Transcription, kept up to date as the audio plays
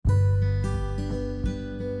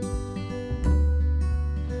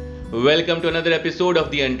Welcome to another episode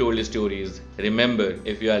of The Untold Stories. Remember,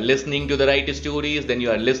 if you are listening to the right stories, then you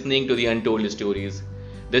are listening to The Untold Stories.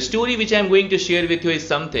 The story which I am going to share with you is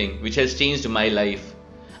something which has changed my life.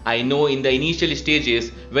 I know in the initial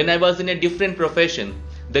stages, when I was in a different profession,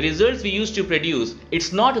 the results we used to produce,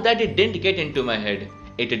 it's not that it didn't get into my head.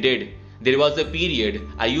 It did. There was a period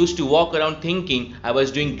I used to walk around thinking I was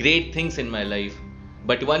doing great things in my life.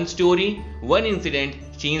 But one story, one incident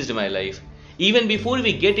changed my life. Even before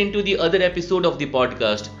we get into the other episode of the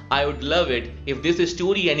podcast, I would love it if this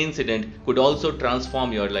story and incident could also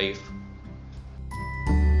transform your life.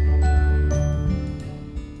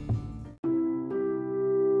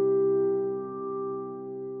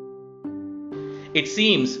 It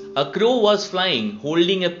seems a crow was flying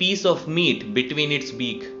holding a piece of meat between its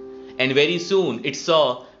beak, and very soon it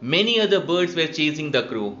saw many other birds were chasing the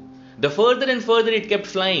crow. The further and further it kept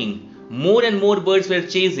flying, more and more birds were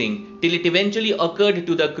chasing till it eventually occurred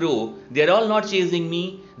to the crow, they are all not chasing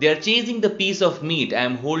me, they are chasing the piece of meat I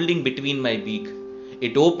am holding between my beak.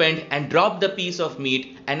 It opened and dropped the piece of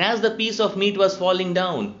meat, and as the piece of meat was falling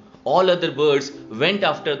down, all other birds went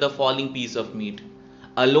after the falling piece of meat.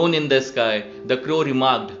 Alone in the sky, the crow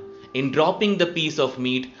remarked, "In dropping the piece of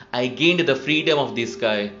meat, I gained the freedom of the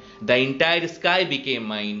sky. The entire sky became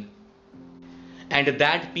mine." And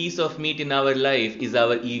that piece of meat in our life is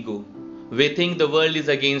our ego. We think the world is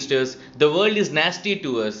against us, the world is nasty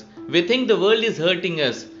to us, we think the world is hurting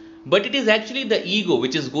us, but it is actually the ego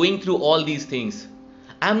which is going through all these things.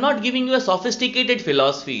 I am not giving you a sophisticated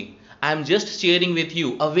philosophy, I am just sharing with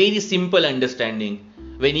you a very simple understanding.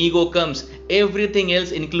 When ego comes, everything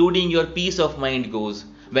else including your peace of mind goes.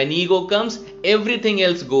 When ego comes, everything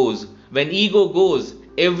else goes. When ego goes,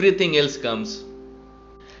 everything else comes.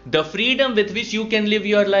 The freedom with which you can live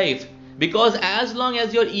your life, because as long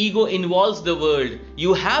as your ego involves the world,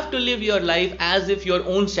 you have to live your life as if your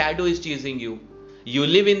own shadow is chasing you. You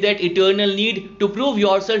live in that eternal need to prove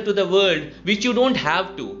yourself to the world, which you don't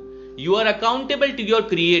have to. You are accountable to your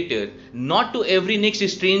creator, not to every next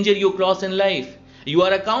stranger you cross in life. You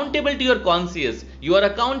are accountable to your conscience. You are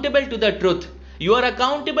accountable to the truth. You are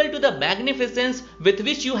accountable to the magnificence with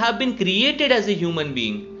which you have been created as a human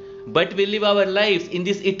being. But we live our lives in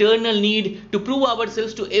this eternal need to prove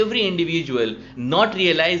ourselves to every individual, not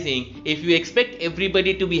realizing if you expect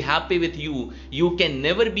everybody to be happy with you, you can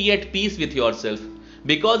never be at peace with yourself.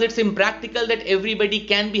 Because it's impractical that everybody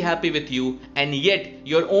can be happy with you, and yet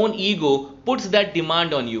your own ego puts that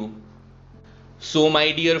demand on you. So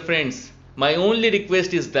my dear friends, my only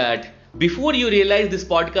request is that before you realize this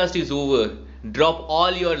podcast is over, drop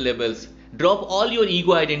all your labels, drop all your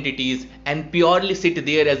ego identities, and purely sit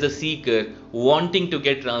there as a seeker wanting to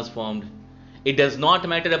get transformed. It does not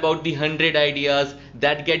matter about the 100 ideas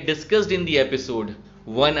that get discussed in the episode.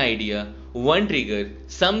 One idea, one trigger,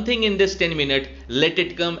 something in this 10 minutes, let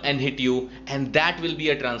it come and hit you, and that will be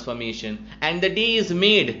a transformation. And the day is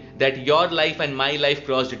made that your life and my life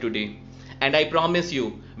crossed today. And I promise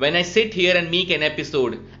you, when I sit here and make an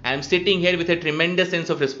episode, I am sitting here with a tremendous sense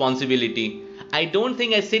of responsibility. I don't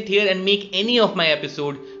think I sit here and make any of my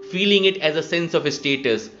episode feeling it as a sense of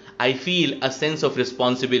status. I feel a sense of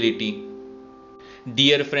responsibility.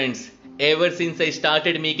 Dear friends, ever since I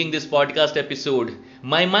started making this podcast episode,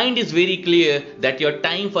 my mind is very clear that your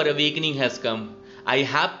time for awakening has come. I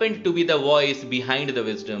happened to be the voice behind the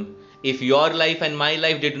wisdom. If your life and my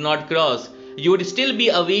life did not cross, you would still be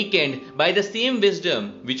awakened by the same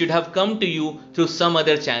wisdom which would have come to you through some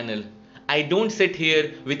other channel. I don't sit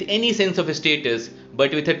here with any sense of status,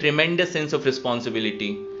 but with a tremendous sense of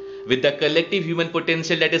responsibility. With the collective human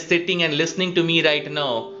potential that is sitting and listening to me right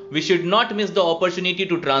now, we should not miss the opportunity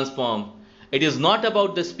to transform. It is not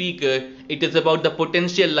about the speaker, it is about the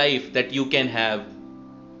potential life that you can have.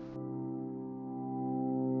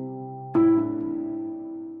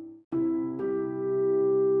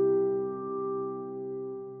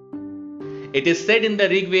 It is said in the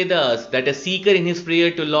Rig Vedas that a seeker in his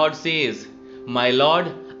prayer to Lord says, "My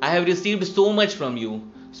Lord, I have received so much from you,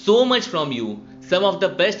 so much from you. Some of the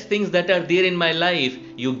best things that are there in my life,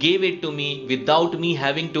 you gave it to me without me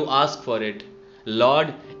having to ask for it.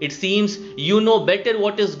 Lord, it seems you know better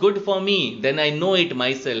what is good for me than I know it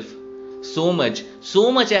myself. So much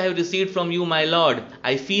I have received from you, my Lord,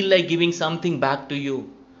 I feel like giving something back to you.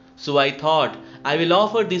 So I thought, I will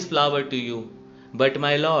offer this flower to you. But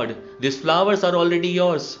my Lord, these flowers are already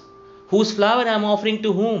yours. Whose flower I am offering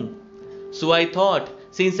to whom? So I thought,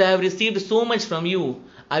 since I have received so much from you,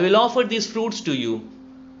 I will offer these fruits to you.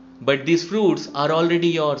 But these fruits are already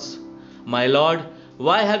yours. My Lord,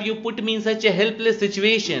 why have you put me in such a helpless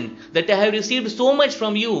situation that I have received so much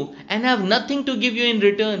from you and have nothing to give you in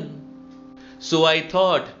return? So I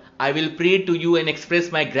thought, I will pray to you and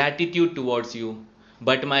express my gratitude towards you.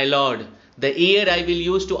 But my Lord, the air I will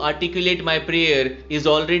use to articulate my prayer is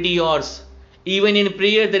already yours. Even in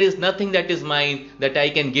prayer, there is nothing that is mine that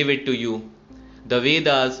I can give it to you. The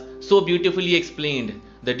Vedas so beautifully explained.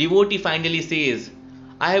 The devotee finally says,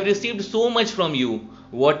 I have received so much from you.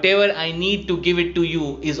 Whatever I need to give it to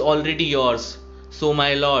you is already yours. So,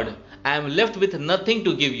 my Lord, I am left with nothing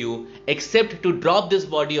to give you except to drop this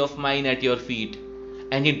body of mine at your feet.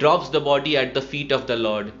 And he drops the body at the feet of the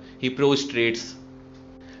Lord. He prostrates.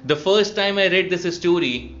 The first time I read this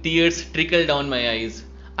story, tears trickled down my eyes.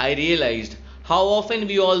 I realized how often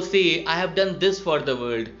we all say, I have done this for the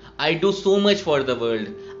world. I do so much for the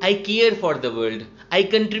world. I care for the world. I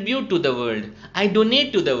contribute to the world. I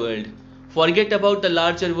donate to the world. Forget about the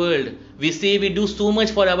larger world. We say we do so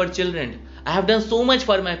much for our children. I have done so much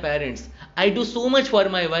for my parents. I do so much for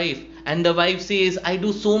my wife. And the wife says, I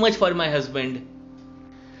do so much for my husband.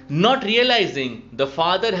 Not realizing the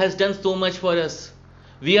Father has done so much for us.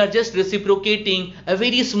 We are just reciprocating a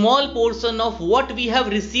very small portion of what we have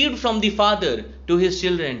received from the Father to His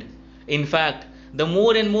children. In fact, the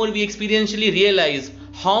more and more we experientially realize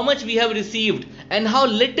how much we have received and how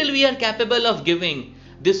little we are capable of giving,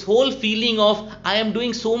 this whole feeling of I am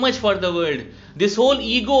doing so much for the world, this whole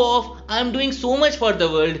ego of I am doing so much for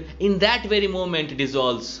the world, in that very moment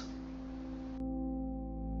dissolves.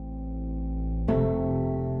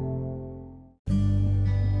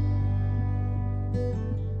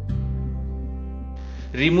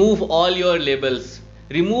 Remove all your labels,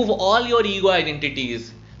 remove all your ego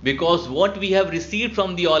identities, because what we have received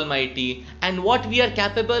from the Almighty and what we are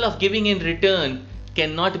capable of giving in return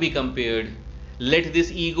cannot be compared. Let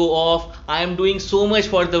this ego of I am doing so much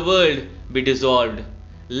for the world be dissolved.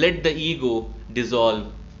 Let the ego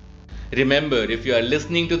dissolve. Remember, if you are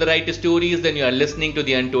listening to the right stories, then you are listening to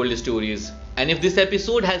the untold stories. And if this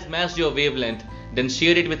episode has matched your wavelength, then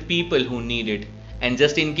share it with people who need it. And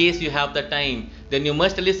just in case you have the time, then you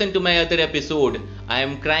must listen to my other episode, I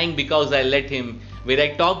Am Crying Because I Let Him, where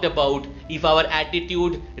I talked about if our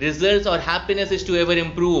attitude, results or happiness is to ever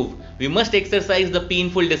improve, we must exercise the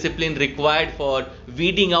painful discipline required for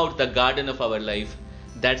weeding out the garden of our life.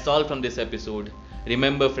 That's all from this episode.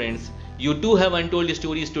 Remember friends, you too have untold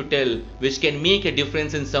stories to tell which can make a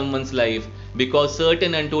difference in someone's life, because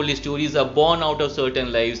certain untold stories are born out of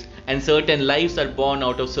certain lives and certain lives are born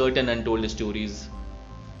out of certain untold stories.